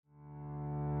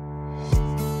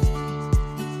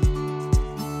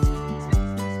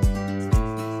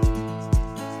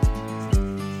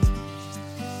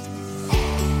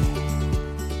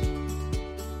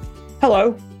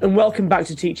Hello, and welcome back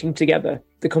to Teaching Together,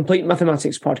 the Complete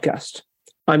Mathematics podcast.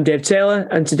 I'm Dave Taylor,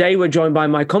 and today we're joined by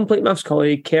my Complete Maths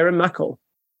colleague, Kieran Mackle.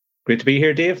 Great to be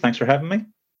here, Dave. Thanks for having me.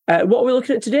 What are we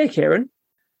looking at today, Kieran?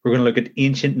 We're going to look at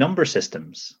ancient number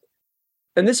systems.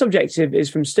 And this objective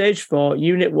is from Stage 4,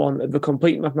 Unit 1 of the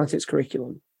Complete Mathematics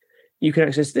curriculum. You can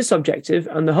access this objective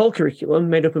and the whole curriculum,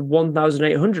 made up of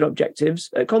 1,800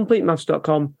 objectives, at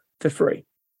completemaths.com for free.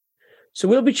 So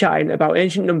we'll be chatting about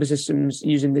ancient number systems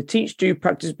using the Teach, Do,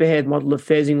 Practice, Behave model of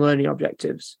phasing learning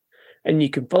objectives. And you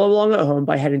can follow along at home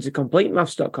by heading to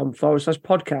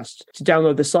completemaths.com/podcast to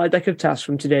download the slide deck of tasks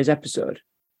from today's episode.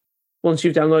 Once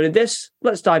you've downloaded this,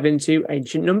 let's dive into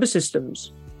ancient number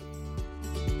systems.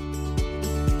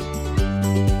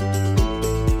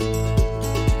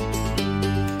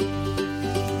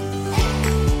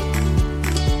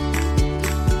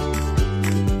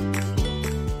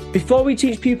 Before we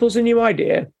teach pupils a new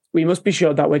idea, we must be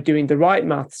sure that we're doing the right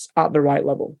maths at the right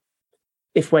level.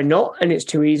 If we're not and it's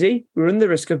too easy, we run the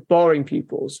risk of boring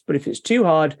pupils, but if it's too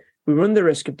hard, we run the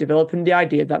risk of developing the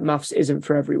idea that maths isn't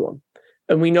for everyone,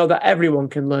 and we know that everyone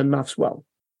can learn maths well.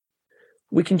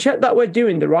 We can check that we're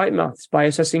doing the right maths by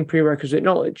assessing prerequisite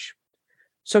knowledge.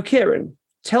 So Kieran,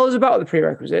 tell us about the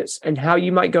prerequisites and how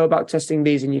you might go about testing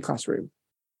these in your classroom.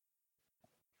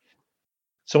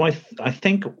 So I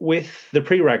think with the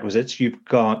prerequisites, you've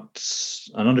got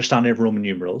an understanding of Roman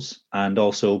numerals and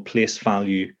also place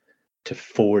value to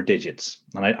 4 digits.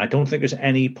 And I don't think there's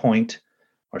any point,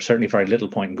 or certainly very little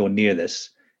point, in going near this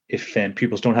if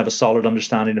pupils don't have a solid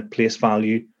understanding of place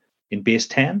value in base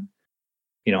 10.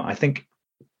 I think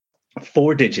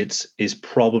 4 digits is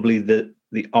probably the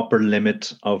upper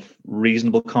limit of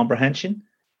reasonable comprehension.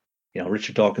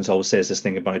 Richard Dawkins always says this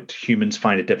thing about humans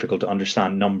find it difficult to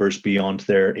understand numbers beyond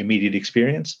their immediate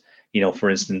experience. For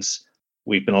instance,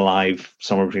 we've been alive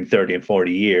somewhere between 30 and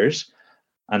 40 years.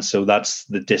 And so that's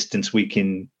the distance we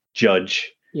can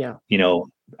judge. Yeah.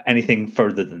 Anything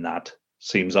further than that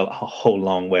seems a whole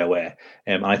long way away.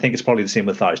 And I think it's probably the same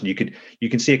with 1,000. You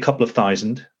can see a couple of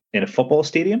thousand in a football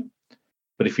stadium,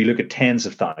 but if you look at tens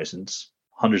of thousands,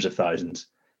 hundreds of thousands,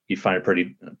 you find it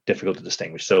pretty difficult to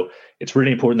distinguish. So it's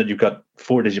really important that you've got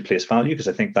 4-digit place value, because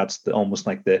I think that's almost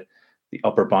like the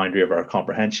upper boundary of our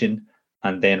comprehension.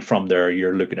 And then from there,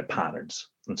 you're looking at patterns.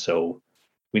 And so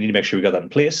we need to make sure we got that in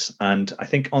place. And I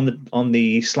think on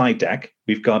the slide deck,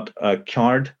 we've got a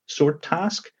card sort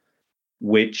task,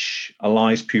 which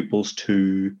allows pupils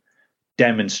to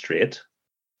demonstrate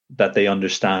that they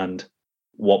understand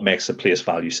what makes a place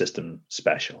value system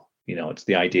special. It's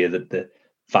the idea that the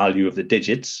value of the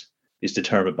digits is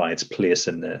determined by its place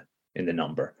in the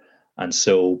number. And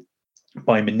so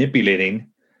by manipulating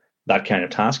that kind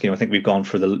of task, I think we've gone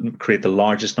for create the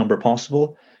largest number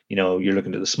possible. You're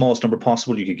looking at the smallest number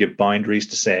possible. You could give boundaries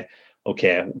to say,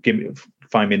 okay,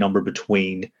 find me a number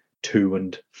between 2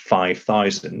 and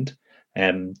 5,000.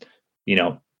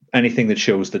 Anything that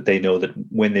shows that they know that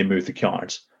when they move the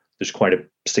cards, there's quite a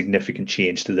significant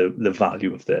change to the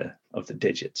value of the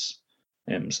digits.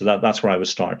 So that's where I would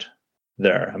start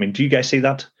there. I mean, do you guys see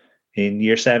that in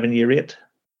year 7, year 8?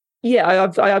 Yeah,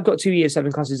 I've got 2 year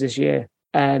 7 classes this year,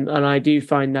 and I do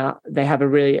find that they have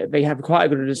quite a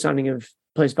good understanding of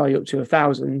place value up to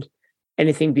 1,000.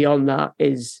 Anything beyond that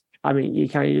is, you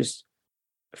kind of just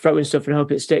throw in stuff and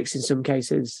hope it sticks in some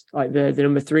cases. Like the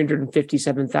number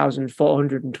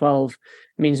 357,412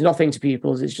 means nothing to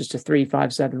pupils. It's just a 3,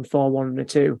 5, 7, 4, 1, and a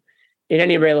 2 in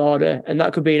any real order, and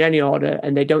that could be in any order,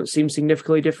 and they don't seem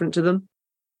significantly different to them.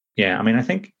 Yeah, I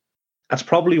think that's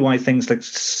probably why things like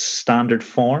standard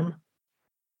form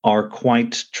are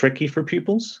quite tricky for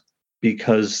pupils,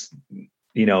 because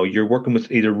you're working with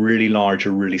either really large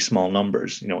or really small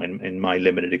numbers, in my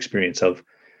limited experience of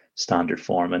standard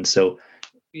form. And so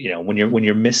when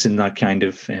you're missing that kind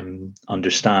of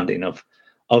understanding of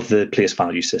the place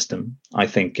value system, I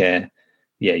think you're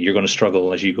going to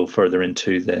struggle as you go further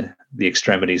into the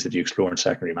extremities that you explore in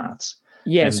secondary maths.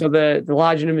 Yeah, so the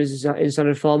larger numbers is in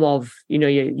a form of,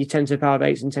 your 10 to the power of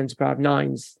 8s and 10 to the power of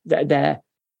 9s. They're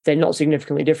not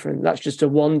significantly different. That's just a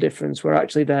 1 difference, where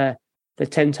actually they're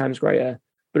 10 times greater.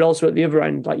 But also at the other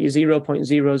end, like your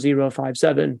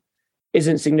 0.0057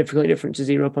 isn't significantly different to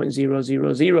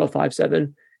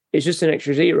 0.00057. It's just an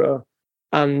extra 0.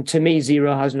 And to me,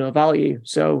 0 has no value.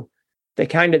 So they're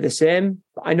kind of the same.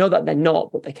 I know that they're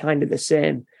not, but they're kind of the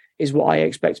same, is what I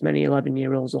expect many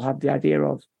 11-year-olds will have the idea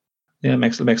of. Yeah, it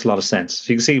makes a lot of sense.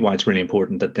 So you can see why it's really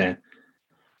important that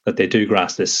they do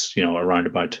grasp this, around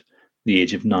about the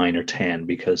age of 9 or 10,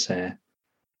 because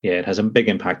it has a big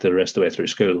impact the rest of the way through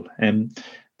school.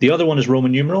 The other one is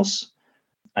Roman numerals,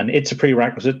 and it's a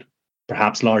prerequisite,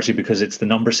 perhaps largely because it's the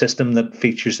number system that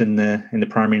features in the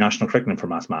primary national curriculum for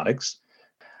mathematics.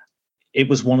 It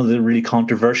was one of the really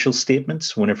controversial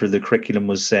statements whenever the curriculum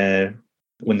was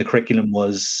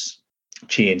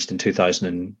changed in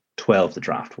 2012. The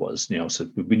draft was, so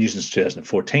we've been using it since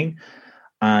 2014,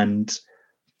 and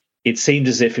it seemed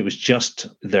as if it was just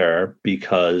there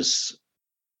because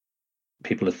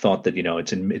people had thought that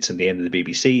it's in the end of the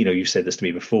BBC. You've said this to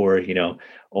me before,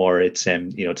 or it's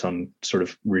it's on sort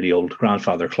of really old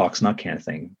grandfather clocks and that kind of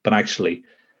thing. But actually,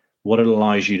 what it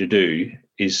allows you to do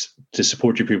is to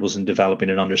support your pupils in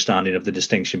developing an understanding of the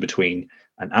distinction between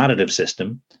an additive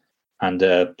system and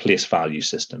a place value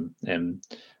system. And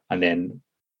then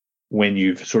when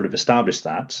you've sort of established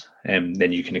that,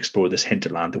 then you can explore this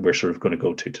hinterland that we're sort of going to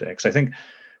go to today. Because I think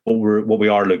what we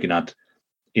are looking at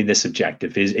in this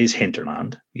objective is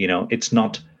hinterland. It's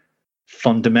not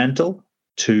fundamental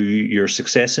to your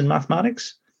success in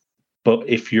mathematics, but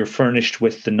if you're furnished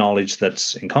with the knowledge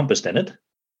that's encompassed in it,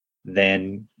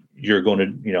 then you're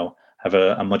going to have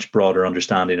a much broader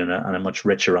understanding and a much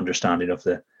richer understanding of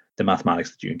the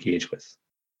mathematics that you engage with.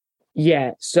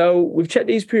 Yeah, so we've checked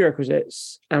these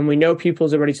prerequisites and we know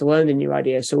pupils are ready to learn the new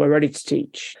idea, so we're ready to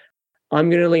teach. I'm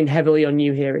going to lean heavily on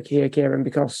you here, Kieran,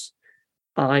 because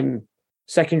I'm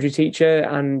secondary teacher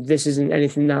and this isn't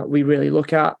anything that we really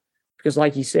look at because,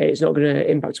 like you say, it's not going to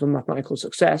impact on mathematical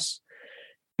success.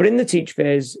 But in the teach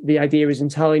phase, the idea is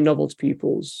entirely novel to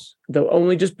pupils, though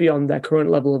only just beyond their current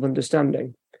level of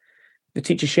understanding. The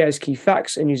teacher shares key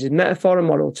facts and uses metaphor and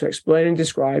model to explain and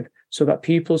describe so that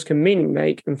pupils can meaning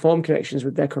make and form connections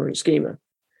with their current schema.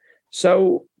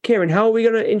 So, Kieran, how are we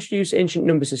going to introduce ancient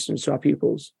number systems to our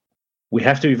pupils? We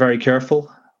have to be very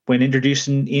careful when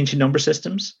introducing ancient number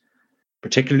systems,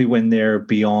 particularly when they're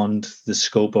beyond the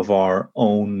scope of our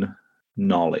own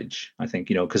knowledge. I think,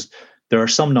 because there are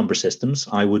some number systems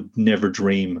I would never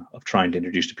dream of trying to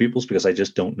introduce to pupils because I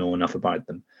just don't know enough about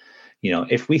them.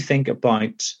 If we think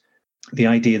about the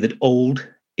idea that old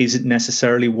isn't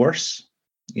necessarily worse,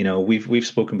 we've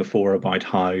spoken before about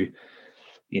how,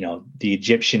 the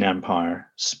Egyptian Empire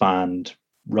spanned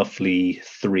roughly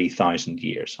 3,000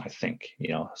 years, I think.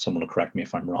 Someone will correct me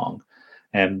if I'm wrong.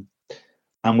 And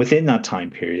within that time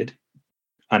period,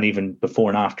 and even before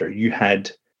and after, you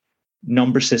had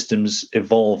number systems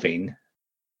evolving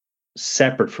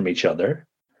separate from each other,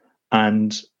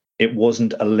 and it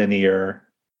wasn't a linear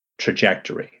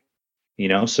trajectory.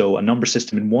 So a number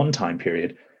system in one time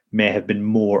period may have been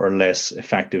more or less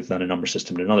effective than a number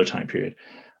system in another time period.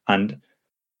 And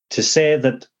to say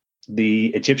that the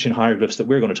Egyptian hieroglyphs that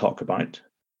we're going to talk about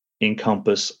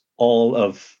encompass all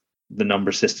of the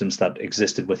number systems that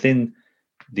existed within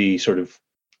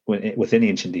within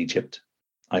ancient Egypt,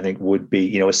 I think would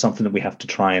be, is something that we have to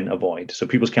try and avoid. So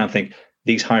people can't think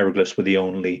these hieroglyphs were the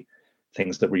only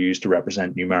things that were used to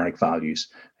represent numeric values.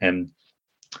 And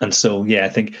so, I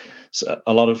think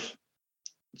a lot of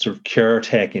sort of care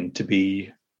taken to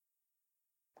be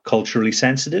culturally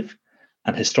sensitive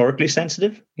and historically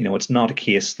sensitive. It's not a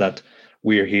case that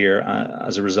we're here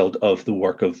as a result of the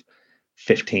work of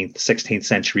 15th, 16th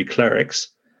century clerics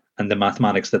and the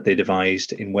mathematics that they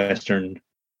devised in Western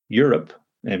Europe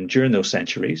during those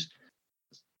centuries.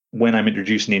 When I'm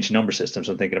introducing ancient number systems,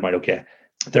 I'm thinking about, okay,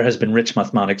 there has been rich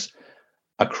mathematics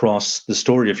across the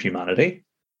story of humanity.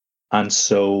 And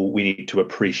so we need to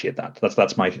appreciate that.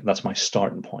 That's my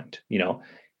starting point.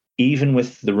 Even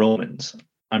with the Romans,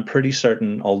 I'm pretty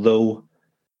certain, although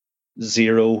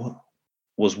 0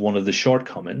 was one of the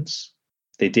shortcomings,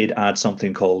 they did add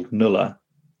something called nulla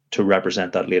to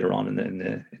represent that later on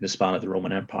in the span of the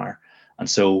Roman Empire. And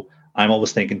so I'm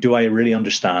always thinking, do I really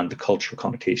understand the cultural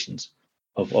connotations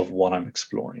of what I'm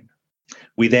exploring?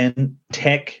 We then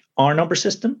take our number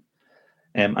system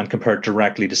and compare it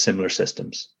directly to similar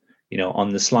systems. On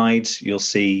the slides, you'll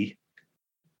see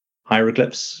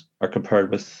hieroglyphs are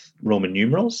compared with Roman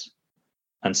numerals.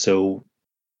 And so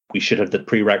we should have the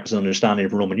prerequisite understanding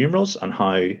of Roman numerals and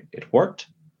how it worked,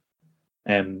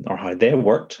 or how they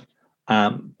worked.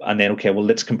 And then, okay, well,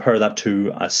 let's compare that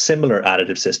to a similar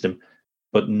additive system,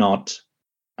 but not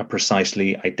a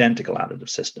precisely identical additive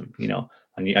system,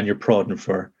 and you're prodding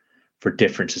for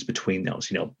differences between those.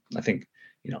 I think,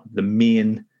 the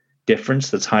main difference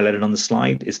that's highlighted on the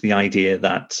slide is the idea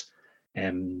that,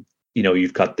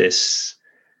 you've got this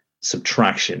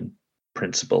subtraction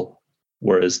principle,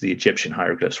 whereas the Egyptian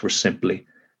hieroglyphs were simply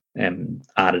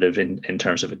additive in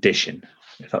terms of addition,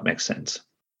 if that makes sense.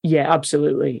 Yeah,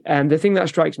 absolutely. And the thing that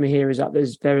strikes me here is that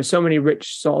there are so many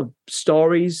rich sort of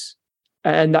stories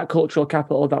and that cultural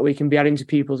capital that we can be adding to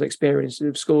people's experiences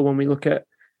of school when we look at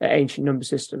ancient number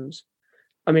systems.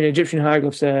 I mean, Egyptian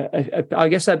hieroglyphs I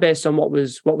guess they're based on what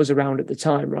was around at the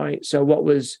time, right? So what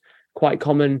was quite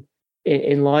common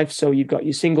in life. So you've got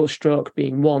your single stroke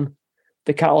being 1,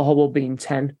 the cattle hobble being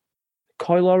 10,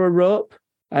 coil or a rope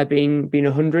being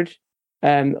 100,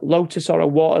 lotus or a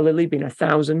water lily being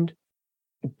 1,000,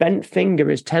 bent finger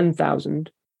is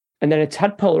 10,000, and then a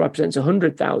tadpole represents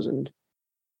 100,000,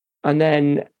 and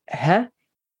then hair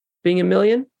being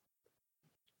 1,000,000.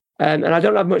 And I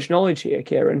don't have much knowledge here,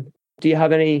 Kieran. Do you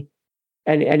have any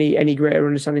greater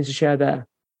understanding to share there?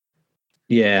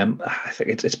 Yeah, I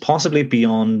think it's possibly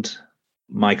beyond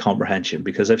my comprehension,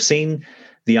 because I've seen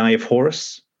the Eye of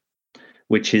Horus,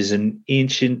 which is an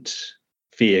ancient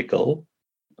vehicle,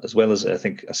 as well as I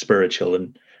think a spiritual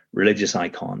and religious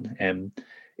icon.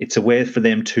 It's a way for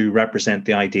them to represent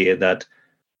the idea that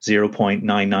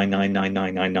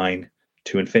 0.9999999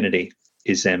 to infinity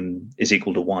is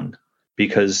equal to 1,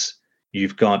 because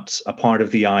you've got a part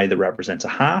of the eye that represents a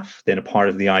half, then a part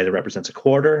of the eye that represents a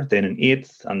quarter, then an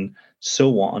eighth, and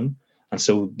so on. And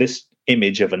so this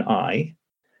image of an eye,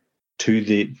 to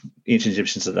the ancient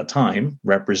Egyptians at that time,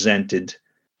 represented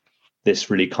this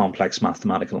really complex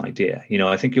mathematical idea.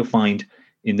 I think you'll find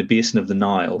in the basin of the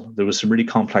Nile, there was some really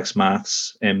complex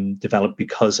maths developed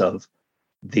because of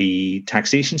the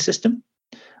taxation system.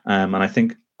 And I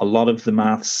think a lot of the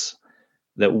maths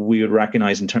that we would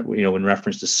recognize in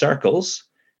reference to circles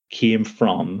came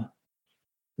from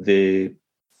the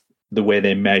way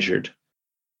they measured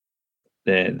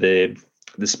the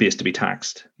space to be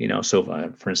taxed. So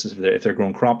for instance, if they're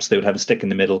growing crops, they would have a stick in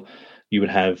the middle. You would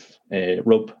have a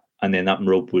rope, and then that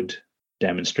rope would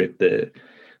demonstrate the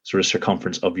sort of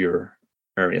circumference of your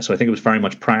area. So I think it was very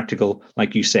much practical,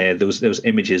 like you said. Those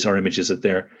images are images that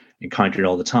they're encountering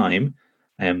all the time,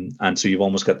 and so you've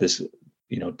almost got this.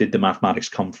 Did the mathematics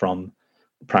come from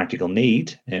practical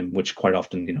need, which quite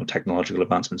often technological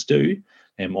advancements do,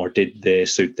 or did they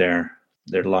suit their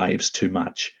lives to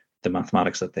match the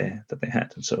mathematics that they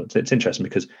had? And so it's interesting,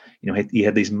 because you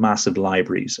had these massive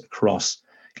libraries across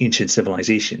ancient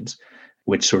civilizations,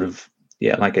 which sort of,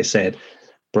 like I said,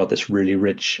 brought this really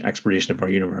rich exploration of our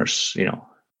universe,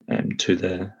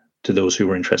 to those who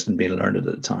were interested in being learned at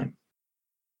the time.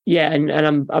 Yeah, and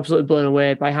I'm absolutely blown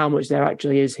away by how much there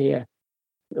actually is here.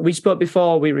 We spoke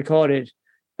before we recorded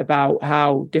about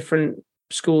how different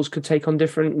schools could take on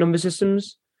different number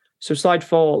systems. So slide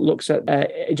 4 looks at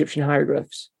Egyptian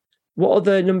hieroglyphs. What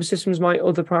other number systems might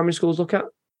other primary schools look at?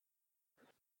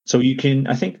 So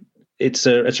I think it's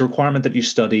a requirement that you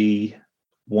study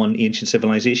one ancient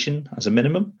civilization as a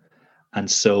minimum. And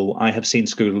so I have seen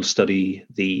schools study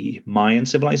the Mayan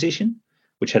civilization,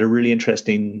 which had a really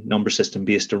interesting number system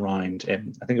based around,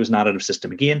 I think it was an additive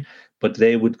system again, but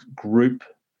they would group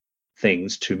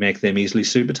things to make them easily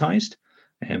subitized.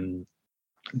 Then,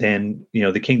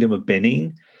 the Kingdom of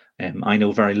Benin, I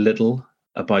know very little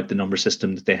about the number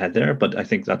system that they had there, but I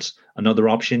think that's another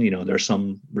option. There are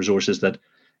some resources that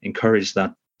encourage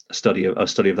that study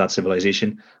of that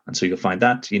civilization, and so you'll find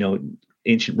that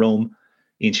ancient Rome,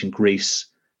 ancient Greece,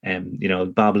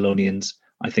 Babylonians.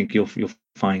 I think you'll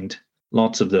find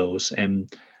lots of those.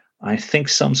 I think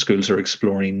some schools are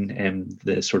exploring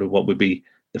the sort of what would be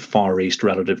the Far East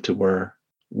relative to where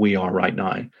we are right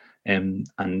now, and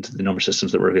the number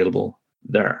systems that were available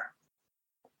there.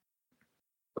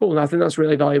 Cool. And I think that's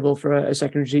really valuable for a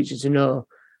secondary teacher to know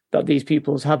that these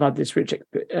peoples have had this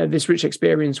rich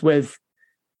experience with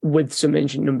some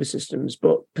ancient number systems,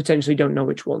 but potentially don't know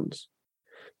which ones.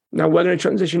 Now we're going to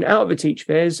transition out of a teach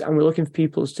phase, and we're looking for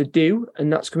pupils to do,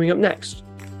 and that's coming up next.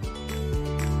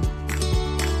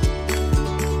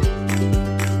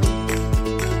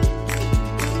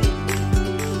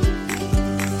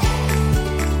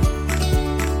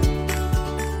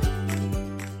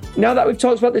 Now that we've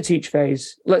talked about the teach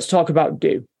phase, let's talk about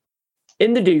do.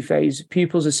 In the do phase,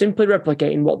 pupils are simply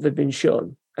replicating what they've been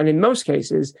shown, and in most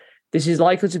cases, this is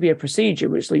likely to be a procedure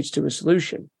which leads to a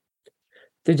solution.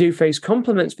 The do phase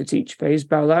complements the teach phase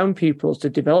by allowing pupils to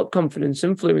develop confidence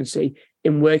and fluency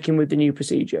in working with the new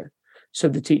procedure. So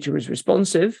the teacher is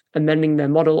responsive, amending their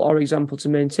model or example to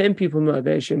maintain pupil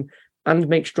motivation and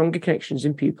make stronger connections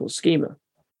in pupils' schema.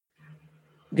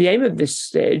 The aim of this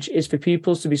stage is for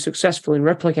pupils to be successful in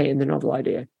replicating the novel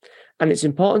idea, and it's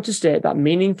important to state that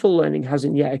meaningful learning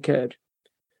hasn't yet occurred.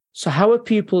 So how are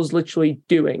pupils literally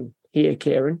doing here,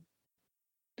 Kieran?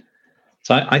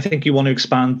 So I think you want to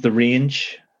expand the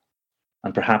range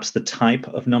and perhaps the type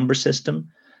of number system.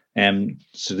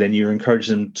 So then you're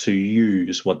encouraging them to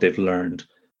use what they've learned.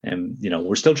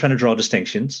 We're still trying to draw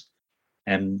distinctions,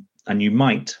 and you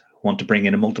might want to bring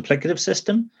in a multiplicative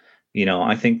system.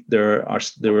 I think there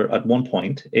were at one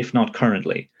point, if not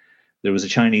currently, there was a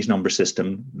Chinese number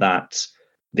system that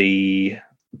the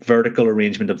vertical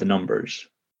arrangement of the numbers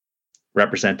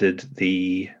represented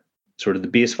the sort of the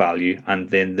base value and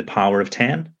then the power of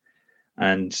 10.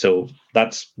 And so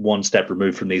that's one step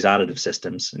removed from these additive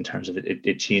systems in terms of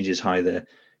it changes how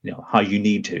how you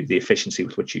need the efficiency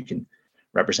with which you can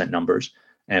represent numbers.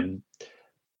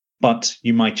 But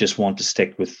you might just want to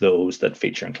stick with those that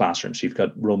feature in classrooms. So you've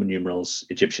got Roman numerals,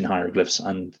 Egyptian hieroglyphs,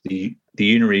 and the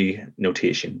unary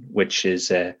notation, which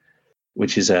is a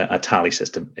tally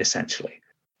system essentially.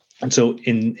 And so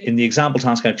in the example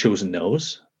task, I've chosen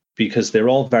those because they're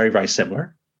all very, very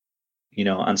similar.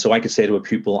 And so I could say to a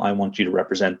pupil, I want you to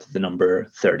represent the number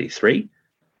 33,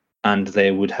 and they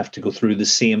would have to go through the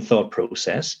same thought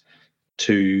process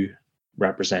to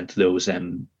represent those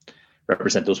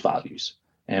values.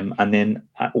 And then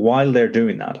while they're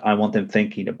doing that, I want them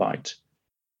thinking about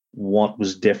what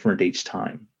was different each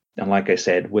time. And like I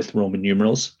said, with Roman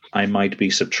numerals, I might be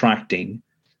subtracting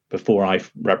before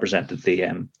I've represented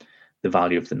the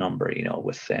value of the number,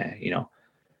 with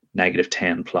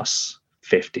 -10 plus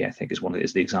 50, I think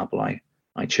is the example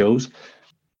I chose.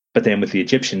 But then with the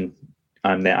Egyptian,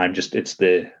 it's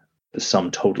the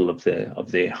sum total of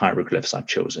the hieroglyphs I've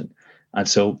chosen. And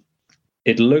so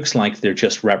it looks like they're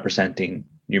just representing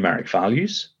numeric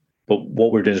values, but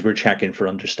what we're doing is we're checking for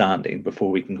understanding before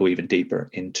we can go even deeper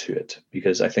into it.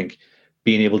 Because I think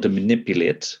being able to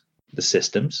manipulate the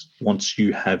systems once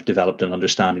you have developed an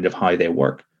understanding of how they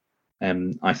work,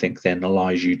 I think then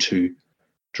allows you to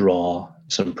draw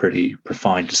some pretty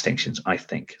profound distinctions, I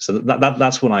think. So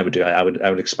that's what I would do. I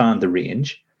would expand the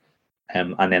range,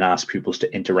 and then ask pupils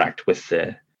to interact with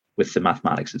the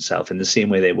mathematics itself in the same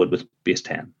way they would with base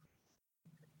 10.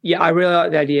 Yeah, I really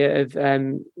like the idea of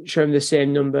showing the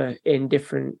same number in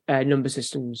different number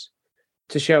systems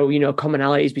to show,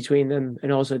 commonalities between them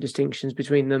and also distinctions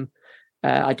between them.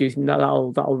 I do think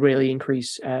that'll really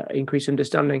increase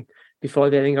understanding before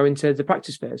they then go into the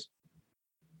practice phase.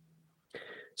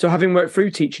 So having worked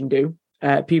through Teach and Do,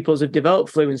 pupils have developed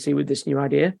fluency with this new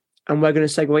idea, and we're going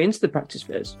to segue into the practice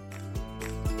phase.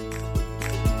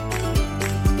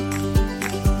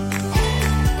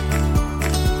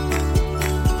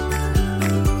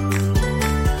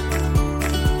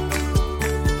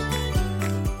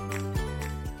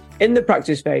 In the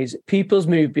practice phase, pupils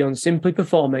move beyond simply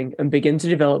performing and begin to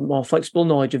develop more flexible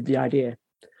knowledge of the idea.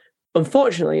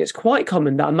 Unfortunately, it's quite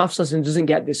common that a maths lesson doesn't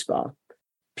get this far.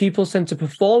 Pupils tend to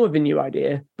perform with a new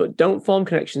idea, but don't form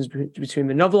connections between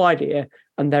the novel idea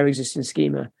and their existing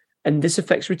schema, and this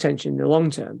affects retention in the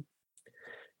long term.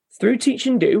 Through Teach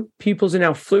and Do, pupils are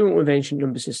now fluent with ancient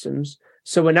number systems,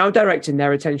 so we're now directing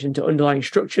their attention to underlying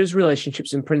structures,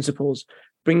 relationships, and principles,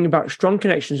 bringing about strong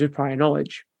connections with prior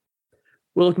knowledge.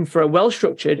 We're looking for a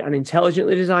well-structured and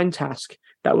intelligently designed task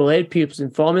that will aid pupils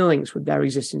in forming links with their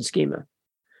existing schema.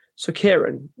 So,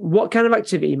 Kieran, what kind of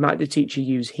activity might the teacher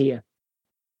use here?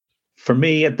 For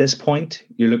me, at this point,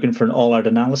 you're looking for an all-out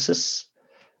analysis.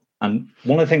 And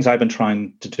one of the things I've been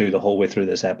trying to do the whole way through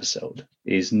this episode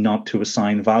is not to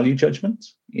assign value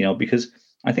judgments, because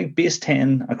I think base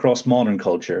 10 across modern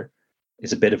culture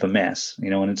is a bit of a mess,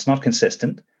 and it's not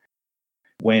consistent.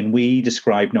 When we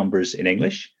describe numbers in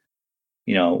English,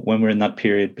 when we're in that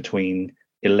period between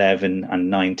 11 and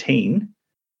 19,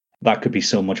 that could be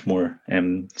so much more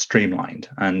streamlined.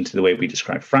 And the way we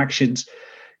describe fractions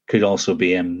could also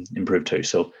be improved too.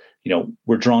 So,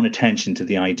 we're drawing attention to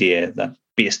the idea that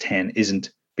base 10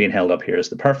 isn't being held up here as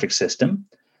the perfect system,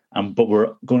 but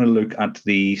we're going to look at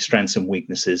the strengths and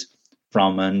weaknesses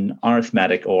from an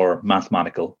arithmetic or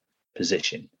mathematical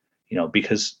position,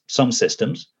 because some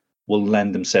systems will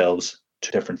lend themselves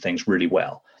to different things really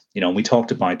well. And we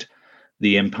talked about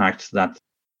the impact that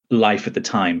life at the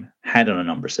time had on a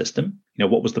number system.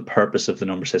 What was the purpose of the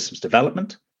number system's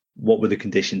development? What were the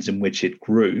conditions in which it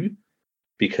grew?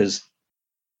 Because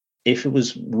if it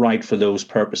was right for those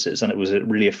purposes and it was a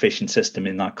really efficient system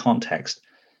in that context,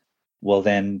 well,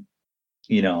 then,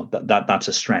 that's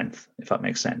a strength, if that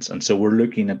makes sense. And so we're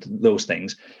looking at those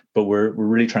things, but we're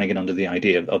really trying to get under the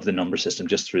idea of the number system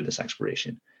just through this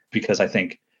exploration, because I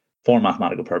think for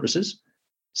mathematical purposes,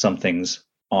 some things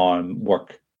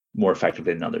work more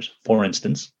effectively than others. For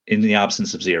instance, in the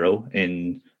absence of zero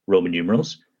in Roman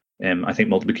numerals, I think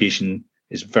multiplication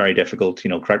is very difficult.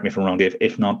 Correct me if I'm wrong, Dave,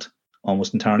 if not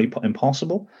almost entirely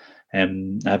impossible.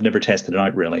 I've never tested it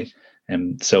out really.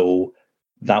 So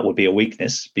that would be a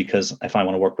weakness, because if I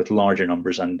want to work with larger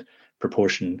numbers and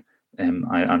proportion,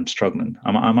 I'm struggling.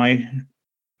 Am I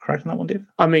correct on that one, Dave?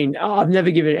 I mean, I've never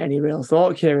given it any real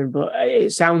thought, Kieran, but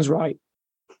it sounds right.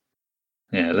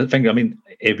 Yeah,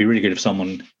 it'd be really good if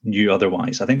someone knew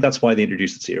otherwise. I think that's why they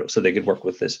introduced the zero, so they could work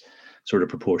with this sort of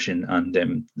proportion and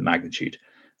the magnitude.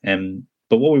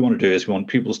 But what we want to do is we want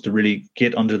pupils to really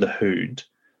get under the hood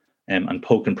and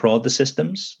poke and prod the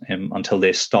systems until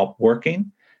they stop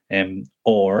working,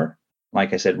 or,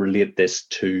 like I said, relate the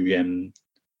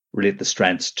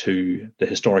strengths to the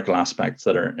historical aspects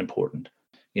that are important,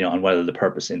 and whether the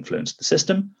purpose influenced the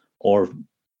system or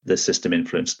the system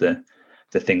influenced the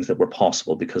things that were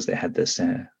possible because they had this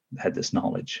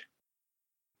knowledge.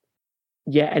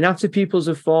 Yeah, and after pupils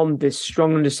have formed this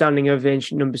strong understanding of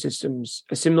ancient number systems,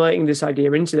 assimilating this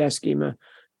idea into their schema,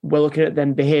 we're looking at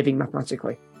them behaving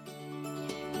mathematically.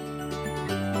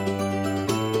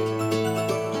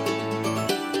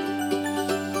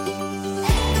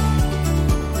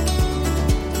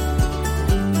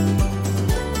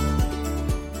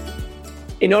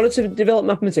 In order to develop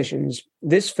mathematicians,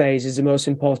 this phase is the most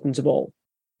important of all.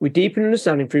 We deepen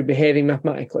understanding through behaving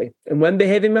mathematically, and when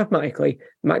behaving mathematically,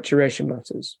 maturation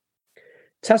matters.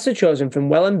 Tasks are chosen from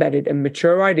well-embedded and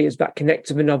mature ideas that connect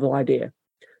to the novel idea.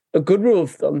 A good rule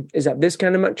of thumb is that this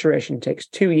kind of maturation takes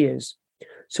 2 years.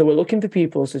 So we're looking for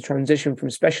pupils to transition from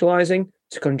specializing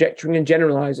to conjecturing and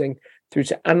generalizing through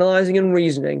to analyzing and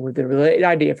reasoning with the related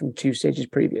idea from 2 stages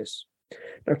previous.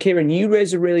 Now, Kieran, you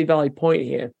raise a really valid point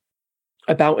here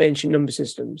about ancient number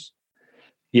systems.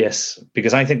 Yes,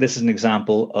 because I think this is an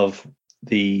example of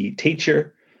the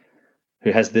teacher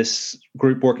who has this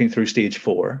group working through stage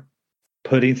 4,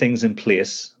 putting things in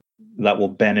place that will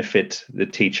benefit the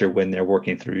teacher when they're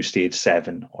working through stage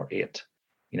 7 or 8.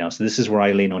 So this is where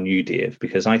I lean on you, Dave,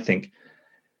 because I think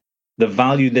the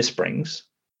value this brings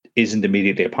isn't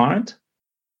immediately apparent,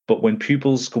 but when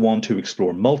pupils go on to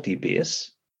explore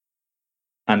multi-base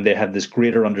and they have this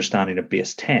greater understanding of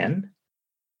base 10,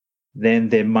 then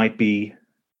they might be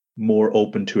more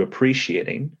open to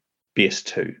appreciating base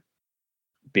 2,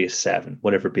 base 7,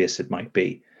 whatever base it might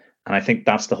be. And I think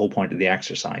that's the whole point of the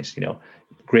exercise,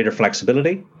 greater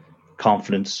flexibility,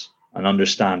 confidence, and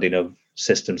understanding of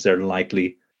systems they're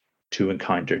likely to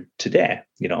encounter today.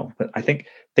 But I think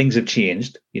things have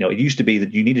changed. It used to be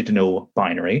that you needed to know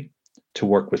binary to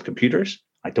work with computers.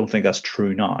 I don't think that's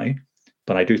true now,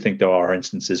 but I do think there are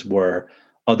instances where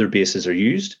other bases are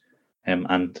used.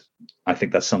 And I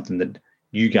think that's something that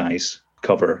you guys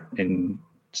cover in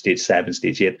stage 7,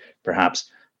 stage 8,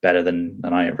 perhaps better than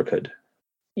I ever could.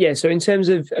 Yeah, so in terms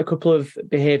of a couple of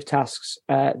behave tasks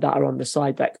that are on the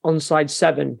slide deck, on slide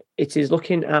 7, it is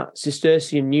looking at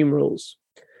Cistercian numerals.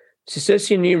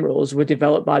 Cistercian numerals were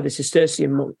developed by the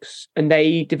Cistercian monks, and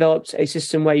they developed a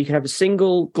system where you can have a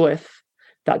single glyph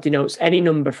that denotes any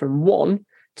number from 1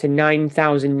 to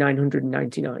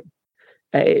 9,999.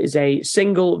 It is a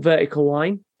single vertical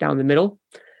line down the middle.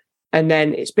 And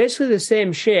then it's basically the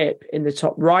same shape in the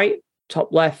top right,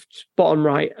 top left, bottom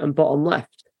right, and bottom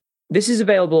left. This is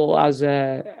available as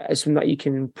something that you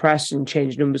can press and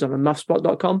change numbers on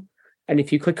mathspot.com. And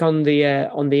if you click on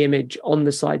the image on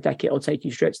the slide deck, it'll take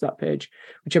you straight to that page,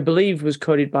 which I believe was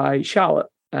coded by Charlotte,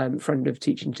 friend of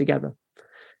Teaching Together.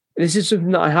 This is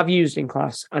something that I have used in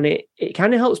class, and it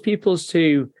kind of helps pupils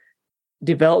to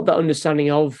develop that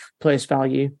understanding of place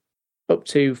value up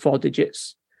to 4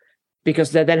 digits,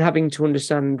 because they're then having to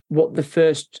understand what the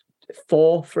first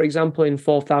 4, for example, in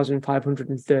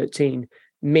 4,513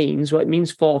 means. Well, it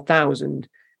means 4,000.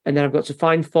 And then I've got to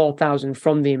find 4,000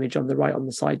 from the image on the right on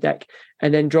the slide deck,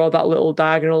 and then draw that little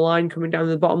diagonal line coming down to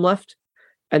the bottom left.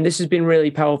 And this has been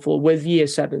really powerful with year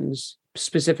 7s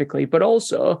specifically, but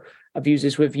also I've used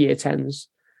this with year 10s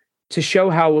to show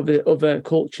how other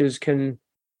cultures can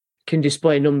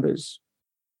display numbers.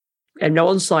 And now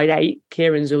on slide 8,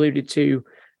 Kieran's alluded to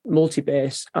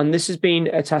multi-base, and this has been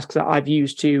a task that I've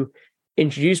used to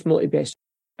introduce multi-base,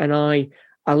 and I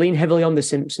lean heavily on The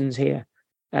Simpsons here.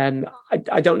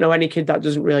 I don't know any kid that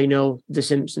doesn't really know The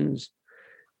Simpsons.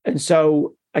 And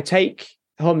so I take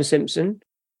Homer Simpson.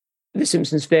 The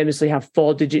Simpsons famously have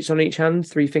 4 digits on each hand,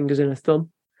 3 fingers and a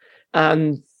thumb.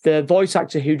 And the voice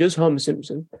actor who does Homer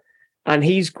Simpson, and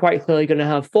he's quite clearly going to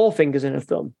have 4 fingers and a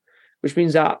thumb, which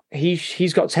means that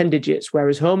he's got 10 digits,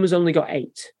 whereas Homer's only got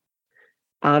 8.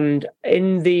 And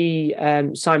in the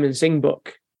Simon Singh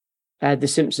book, The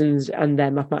Simpsons and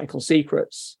Their Mathematical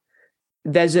Secrets,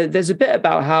 there's a bit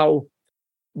about how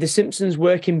the Simpsons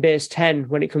work in base 10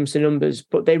 when it comes to numbers,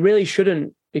 but they really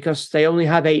shouldn't, because they only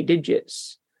have 8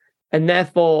 digits. And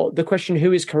therefore, the question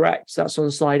who is correct, that's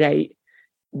on slide 8,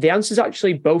 the answer is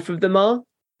actually both of them are,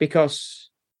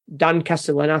 because Dan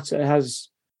Castellaneta has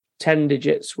 10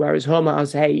 digits, whereas Homer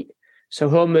has 8. So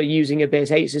Homer using a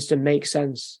base 8 system makes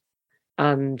sense.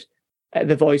 And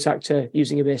the voice actor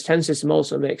using a base 10 system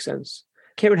also makes sense.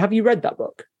 Kieran, have you read that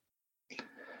book?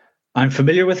 I'm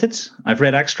familiar with it. I've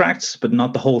read extracts, but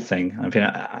not the whole thing.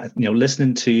 I mean,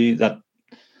 listening to that,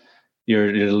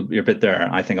 your bit there,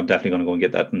 I think I'm definitely going to go and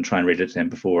get that and try and read it then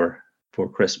before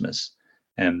Christmas.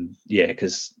 Yeah,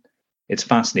 because it's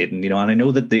fascinating, and I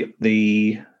know that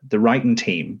the writing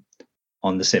team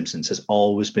on The Simpsons has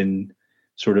always been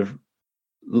sort of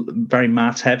very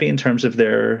maths heavy in terms of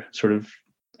their sort of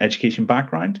education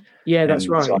background. Yeah, that's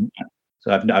right.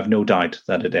 So I've no doubt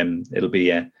that it'll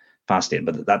be fascinating.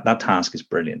 But that task is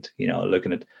brilliant.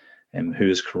 Looking at who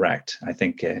is correct, I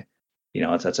think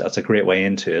that's a great way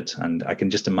into it, and I can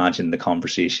just imagine the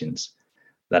conversations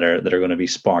that are going to be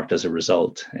sparked as a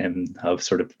result of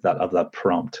sort of that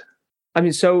prompt. I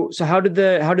mean, so how did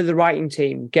the writing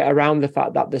team get around the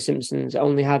fact that The Simpsons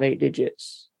only have 8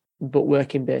 digits but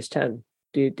work in base 10?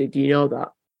 Did you know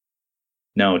that?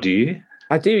 No, do you?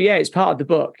 I do, yeah. It's part of the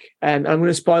book. And I'm going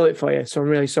to spoil it for you, so I'm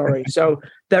really sorry. So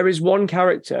there is one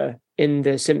character in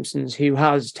The Simpsons who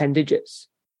has 10 digits.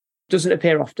 Doesn't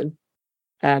appear often.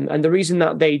 And the reason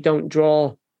that they don't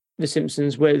draw The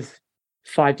Simpsons with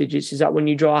 5 digits is that when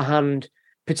you draw a hand,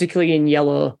 particularly in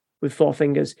yellow with 4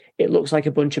 fingers, it looks like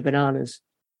a bunch of bananas.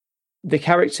 The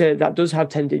character that does have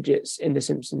 10 digits in The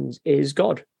Simpsons is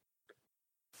God.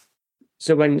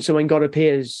 So when God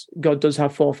appears, God does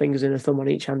have 4 fingers and a thumb on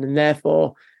each hand, and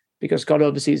therefore, because God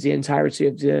oversees the entirety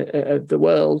of the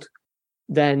world,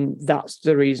 then that's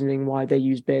the reasoning why they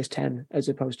use base 10 as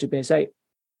opposed to base 8.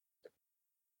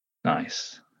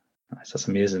 Nice. That's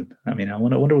amazing. I mean, I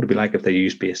wonder what it'd be like if they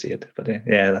used base 8. But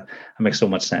yeah, that makes so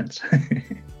much sense.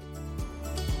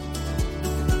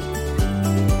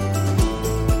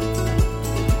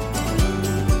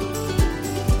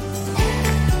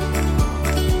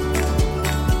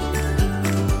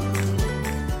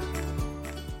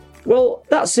 Well,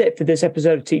 that's it for this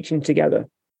episode of Teaching Together.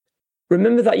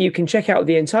 Remember that you can check out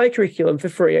the entire curriculum for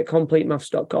free at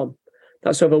completemaths.com.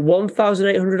 That's over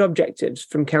 1,800 objectives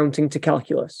from counting to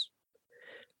calculus.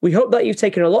 We hope that you've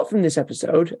taken a lot from this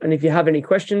episode, and if you have any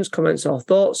questions, comments, or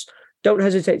thoughts, don't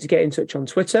hesitate to get in touch on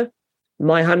Twitter.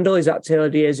 My handle is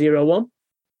 @TaylorDA01.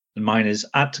 And mine is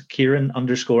 @Kieran_M_Ed.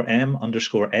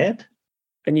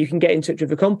 And you can get in touch with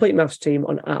the Complete Maths team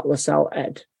on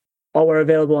 @LaSalleEd. Or we're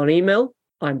available on email.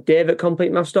 I'm Dave at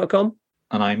completemaths.com.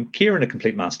 And I'm Kieran at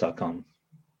completemaths.com.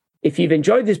 If you've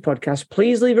enjoyed this podcast,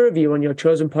 please leave a review on your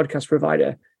chosen podcast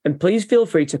provider. And please feel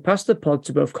free to pass the pod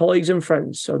to both colleagues and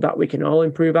friends so that we can all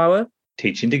improve our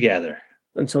teaching together.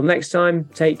 Until next time,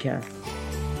 take care.